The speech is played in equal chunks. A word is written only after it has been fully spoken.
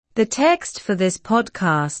The text for this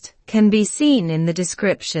podcast can be seen in the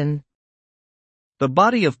description. The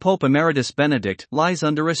body of Pope Emeritus Benedict lies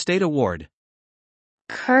under a state award.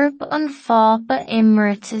 Curb an Papa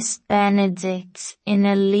Emeritus Benedict in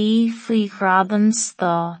a lee faoi Gradam's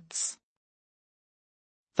thoughts.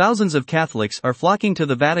 Thousands of Catholics are flocking to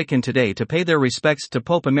the Vatican today to pay their respects to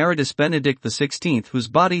Pope Emeritus Benedict XVI, whose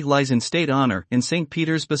body lies in state honor in St.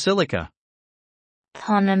 Peter's Basilica.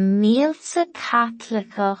 Tá na mílte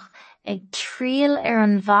Catholicach ag triail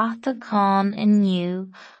an Vatican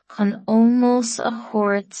inniu chun ómós a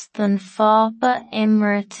thabhairt don Papa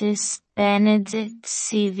Emeritus Benedict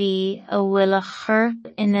CV a bhfuil a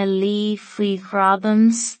chorp ina lee faoi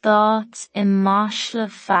Gradam's thoughts I mBais le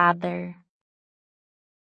Fhadar.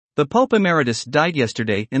 The Pope Emeritus died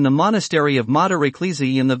yesterday in the monastery of Mater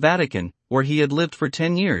Ecclesiae in the Vatican, where he had lived for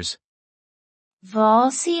 10 years.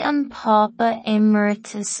 Bhásaí an Papa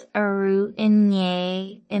Emeritus arú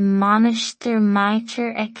inné I Monasteir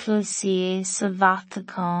Mater Ecclesiae sa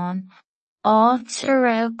Vatican, áit a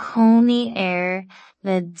raibh cónaí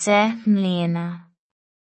le 10 mbliana.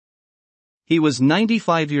 He was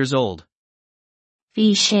 95 years old.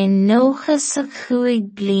 Bhí sé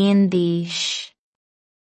 95 bliain d'aois.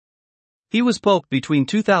 He was Pope between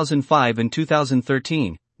 2005 and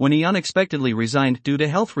 2013, when he unexpectedly resigned due to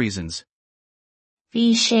health reasons.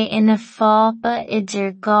 Bhí sé ina fápa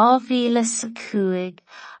idir 2005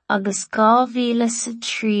 agus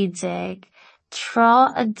 2013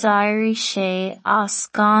 trá a d'éirigh sé as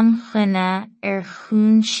gan chuine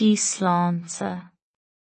chúnsaí sláinte.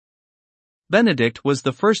 Benedict was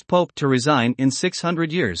the first pope to resign in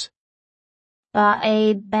 600 years. Ba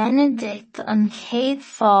é Benedict an chéad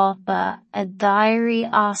fápa a d'éirigh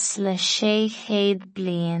as le 600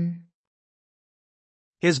 bliain.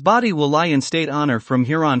 His body will lie in state honor from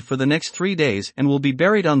here on for the next 3 days and will be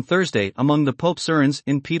buried on Thursday among the Pope's urns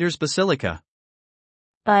in Peter's Basilica.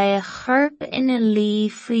 Ba a chorp ina lee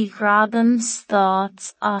faoi Gradam's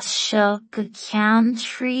thoughts as seo go ceann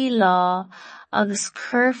 3 lá agus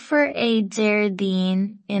cuirfear é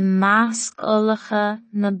Déardaoin I measc ullachta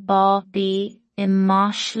na Bápaí I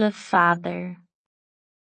mBais le Fhadar.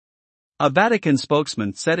 A Vatican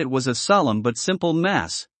spokesman said it was a solemn but simple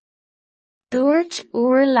mass. Dúirt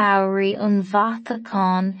urlabhraí an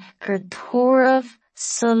Vatican gur tóramh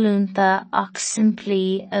solúnta ach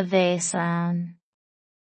simplí a bheas ann.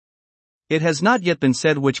 It has not yet been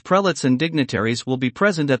said which prelates and dignitaries will be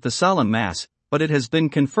present at the solemn mass, but it has been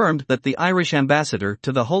confirmed that the Irish ambassador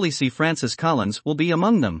to the Holy See Francis Collins will be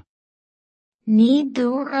among them. Ní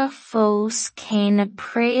dúradh fós cé na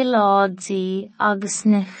préaláidaí agus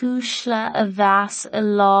na húsla a bheas I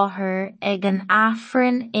láthair ag an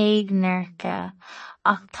aifreann éigneacha,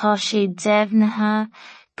 ach tá sé deimhneithe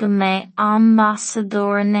go mbeidh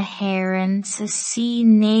ambassadór na hÉireann sa sí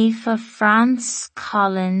naofa Francis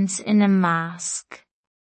Collins ina measc.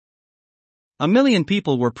 1 million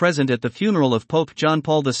people were present at the funeral of Pope John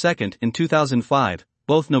Paul II in 2005,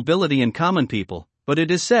 both nobility and common people, but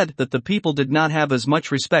it is said that the people did not have as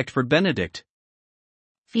much respect for Benedict.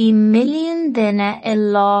 Bhí milliún duine I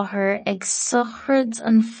láthair ag sochraid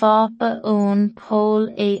an Papa ón Pól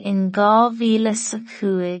in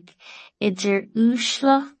 2005 idir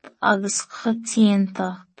úsáideacht agus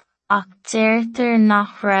choitianta, ach deirtear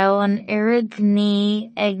nach raibh an oiread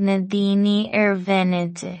ní ag na daoine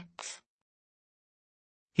Benedict.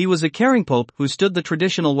 He was a caring pope who stood the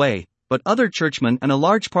traditional way, but other churchmen and a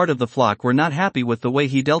large part of the flock were not happy with the way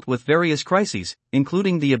he dealt with various crises,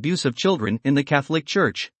 including the abuse of children in the Catholic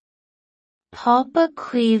Church. Papa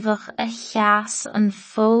cuimhneach a cheas an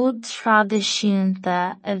fód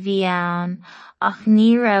traidisiúnta a bhí ann, ach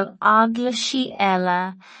ní raibh aglaisí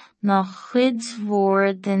eile ná chuid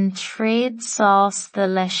mhór den tréad sásta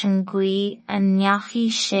leis an gcuí a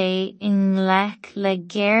neachaigh sé I nglaic le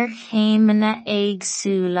géarchéimeanna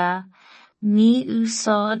éagsúla, mí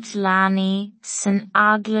úsáid leanaí san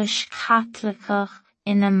eaglais Catholicach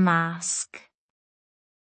ina measc.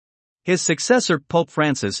 His successor Pope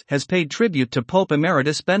Francis has paid tribute to Pope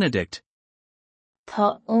Emeritus Benedict.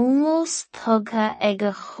 Tá ómós tugtha ag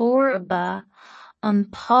a chomharba an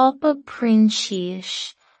Papa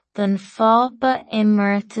Princiis don Papa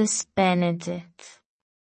Emeritus Benedict.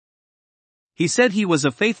 He said he was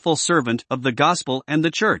a faithful servant of the gospel and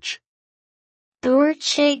the church. Dúirt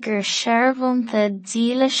sé gur searbhonta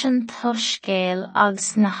díleis an tuiscéal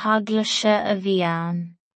agus na haglaise a bhí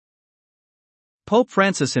ann. Pope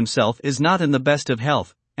Francis himself is not in the best of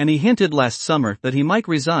health, and he hinted last summer that he might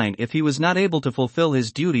resign if he was not able to fulfill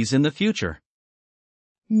his duties in the future.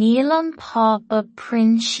 Níl an Papa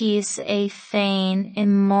Princias é féin I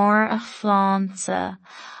mór a phláinte,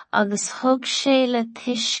 agus thug sé le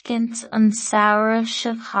tuiscint an samhradh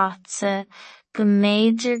sa chaite go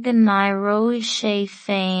méidir go n-éireodh sé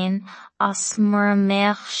féin as mar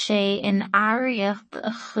mbeadh sé in earraíocht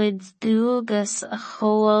a chuid dualgas a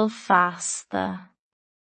chomhail feasta.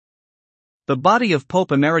 The body of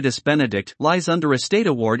Pope Emeritus Benedict lies under a state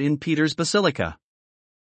award in Peter's Basilica.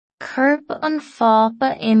 Cuirb an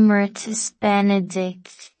Papa Emeritus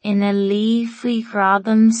Benedict ina luí faoi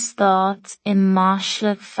gradam stát I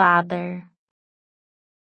Maasluach Fhadar.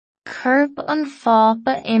 Cuirb an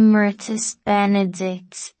Papa Emeritus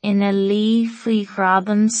Benedict ina luí faoi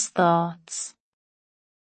gradam stát.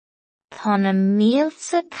 Tá na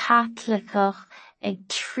mílte Catholicach ag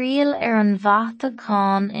triail an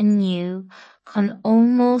Vatican inniu chun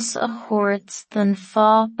ómós a thabhairt don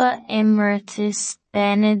Papa Emeritus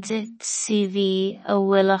Benedict CV a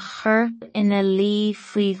bhfuil a chorp ina luí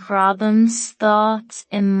faoi gradam stát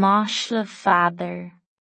I Maasluach Fhadar.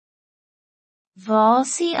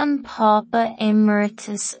 Bhásaigh an Papa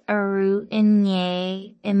Emeritus orthu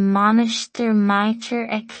inné I Manistir Maiter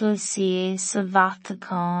Ecclesiae sa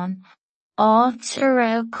Vatican áit a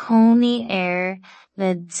raibh cónaí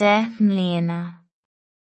le 10 mbliana.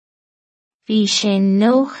 Bhí sé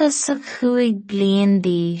 95 bliain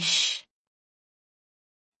d'aois.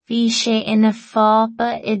 Bhí sé ina Phapa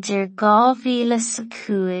idir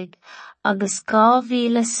 2005 agus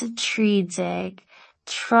 2013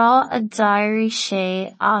 trá a d'éirigh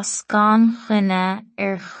sé as gan chuine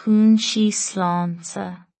chúnsaí sláinte.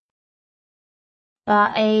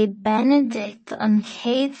 Ba é Benedict an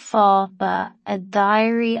chéad Phapa a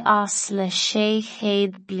d'éirigh as le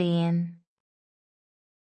 600 bliain.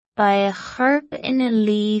 Ba a chorp ina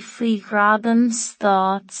luí faoi gradam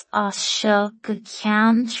stát as seo go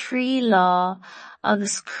ceann 3 lá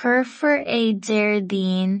agus cuirfear é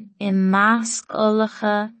Déardaoin I measc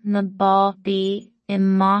ullachta na Bápaí I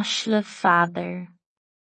Maasluach Fhadar.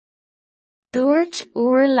 Dúirt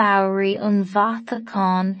urlabhraí an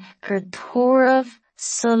Vatican gur tabhraidh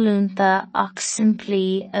solúnta ach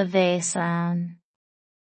simplí a bheas ann.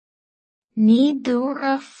 Ní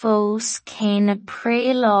dúradh fós céanna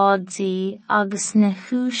préaláidaí agus na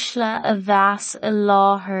húsla a bheas I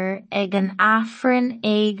láthair ag an aifreann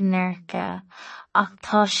éigneacha ach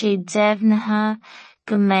tá sé deimhneithe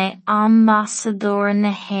go mbeidh ambassadór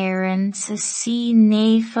na hÉireann sa sí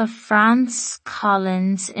néafa France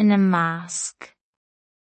Collins ina measc.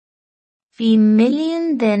 Bhí milliún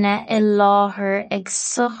duine I láthair ag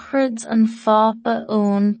sochraid an Phapa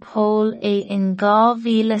ón Pól in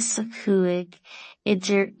 2005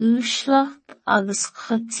 idir úsleacht agus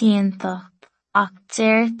choitianta ach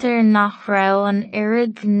deirtear nach raibh an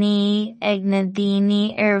oiread gnaoi ag na daoine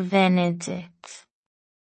Benedict.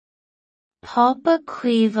 Papa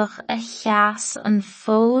cuimhneach a cheas an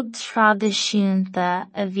fód traidisiúnta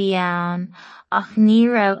a bhí ann ach ní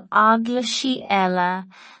raibh aglaisí eile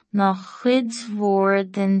ná chuid mhór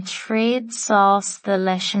den tréad sásta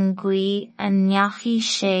leis an gcaoi a neachaigh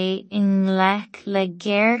sé I nglaic le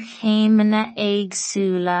géarchéimeanna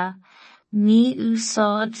éagsúla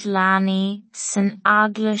mí-úsáid leanaí san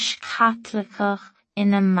eaglais Catholicach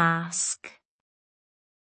ina measc.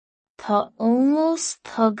 Tá ómós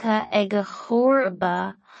tugtha ag a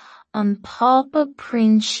chomharba an Papa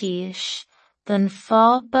Princiis don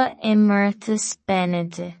Papa Emeritus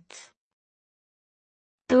Benedict.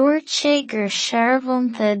 Dúirt sé gur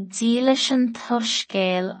searbhánta dílis an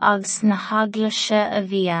tuiscéal agus na haglaise a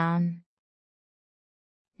bhí ann.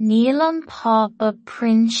 Níl an Papa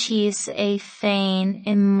Princiis é féin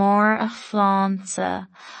I mór a phláinte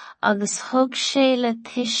agus thug sé le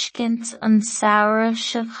tuiscint an samhradh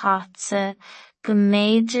sa chaite go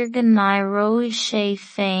méidir go n-éireodh sé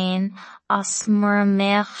féin as mar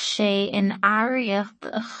mbeadh sé in earraíocht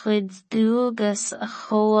a chuid dualgas a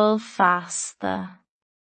chomhail feasta.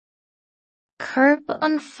 Cuirb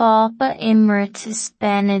an Papa Emeritus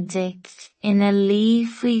Benedict ina luí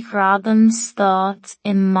faoi gradam stát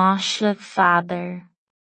I Maasluach Fhadar.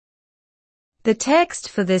 The text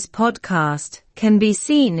for this podcast can be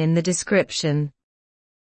seen in the description.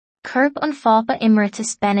 Cuirb an Papa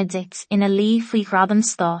Emeritus Benedict ina luí faoi gradam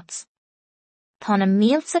stát. Tá na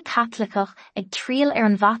mílte Catholicach ag triail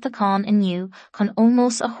an Vatican inniu chun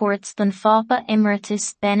ómós a thabhairt don Papa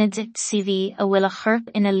Emeritus Benedict CV a bhfuil a chorp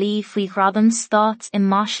ina luí faoi gradam stát I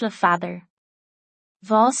Maasluach Fhadar.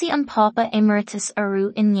 Bhásaigh an Papa Emeritus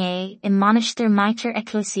orthu inné I Manistir Maiter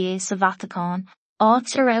Ecclesiae sa Vatican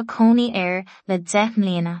áit a raibh cónaí le 10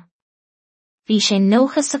 mbliana. Bhí sé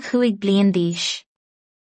 95 bliain d'aois.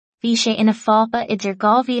 Bhí sé ina Phapa idir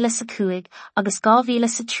 2005 agus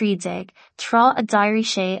 2013 trá a d'éirigh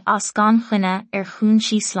sé as gan chuine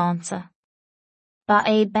chúnsaí sláinte. Ba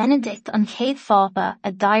é Benedict an chéad fápa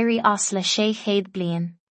a dairí as le 600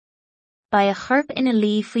 bliain. Ba a churp ina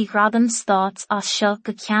lí faoi gradam stát as seo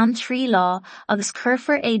go ceann 3 lá agus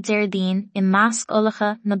curfar é Déirdaoin I measc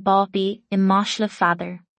ullacha na bápaí I más le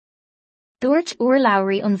fadar. Dúirt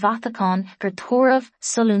Urlabhraí an Vatican gur tóramh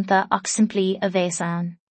solúnta ach simplí a bheas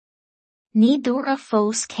ann. Ní dúra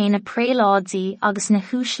fós cé na préileádaí agus na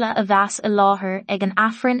húsla a bheas I láthair ag an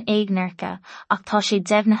afran éignirce ach tá sé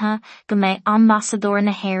deimhneatha go mbeidh ambassador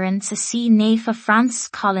na hÉireann sa sí néfa France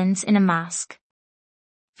Collins ina measc.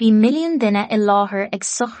 Bhí milliún duine I láthair ag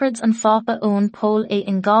sochraid an fápa ón Pól é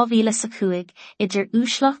in 2005 idir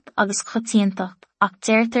úsleacht agus chotíontacht ach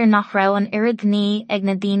deirtear nach raibh an oiread ní ag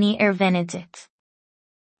na daoine Benedict.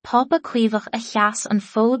 Pápa cuimhneach a cheas an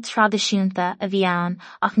fód traidisiúnta a bhí ann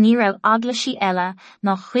ach ní raibh aglaisí eile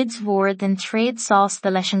ná chuid mhór den tréad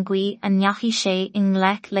sásta leis an gcuí a neachaí sé in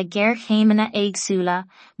nglaic le géarchéimeanna éagsúla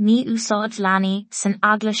mí úsáid leanaí san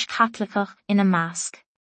aglais Cathlacach ina measc.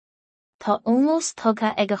 Tá ómós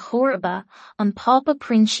tugtha ag a chomharba an Pápa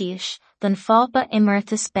Princius don Fápa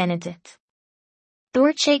Emeritus Benedict.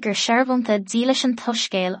 Dúirt sé gur searbhánta díleis an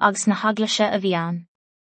tuiscéal agus na haglaise a bhí ann.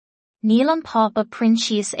 Níl an Pápa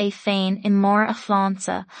Princius é féin I mór a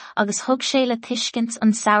phláinte agus thug sé le tuiscint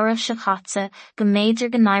an samhradh sa chaite go méidir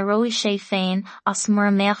go n-aireoidh sé féin as mar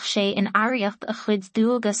mbeadh sé in aireacht a chuid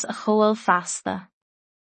dúchas a chomhail feasta.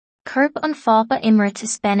 Curb an Fápa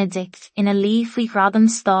Emeritus Benedict ina lí faoi gradam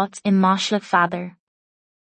stát I más le fadar.